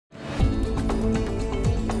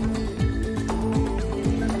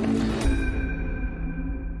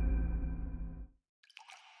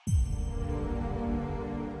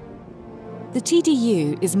The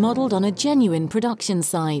TDU is modelled on a genuine production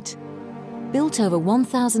site. Built over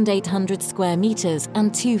 1,800 square metres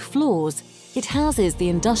and 2 floors, it houses the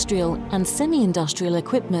industrial and semi-industrial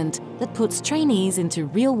equipment that puts trainees into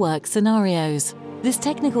real-work scenarios. This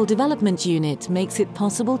technical development unit makes it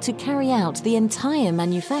possible to carry out the entire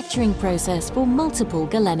manufacturing process for multiple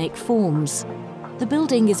galenic forms. The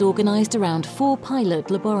building is organised around 4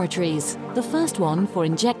 pilot laboratories, the first one for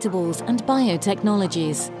injectables and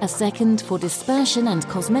biotechnologies, a second for dispersion and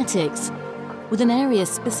cosmetics, with an area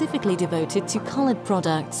specifically devoted to coloured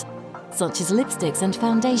products, such as lipsticks and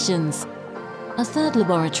foundations. A third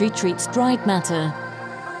laboratory treats dried matter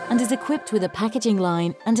and is equipped with a packaging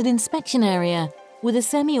line and an inspection area with a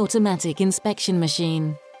semi-automatic inspection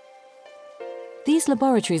machine. These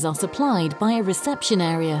laboratories are supplied by a reception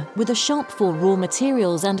area with a shop for raw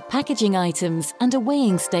materials and packaging items and a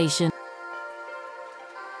weighing station.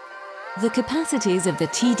 The capacities of the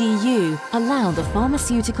TDU allow the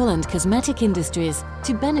pharmaceutical and cosmetic industries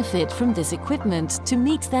to benefit from this equipment to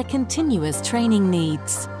meet their continuous training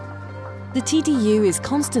needs. The TDU is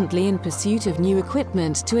constantly in pursuit of new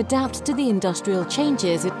equipment to adapt to the industrial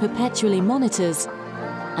changes it perpetually monitors,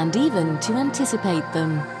 and even to anticipate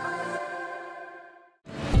them.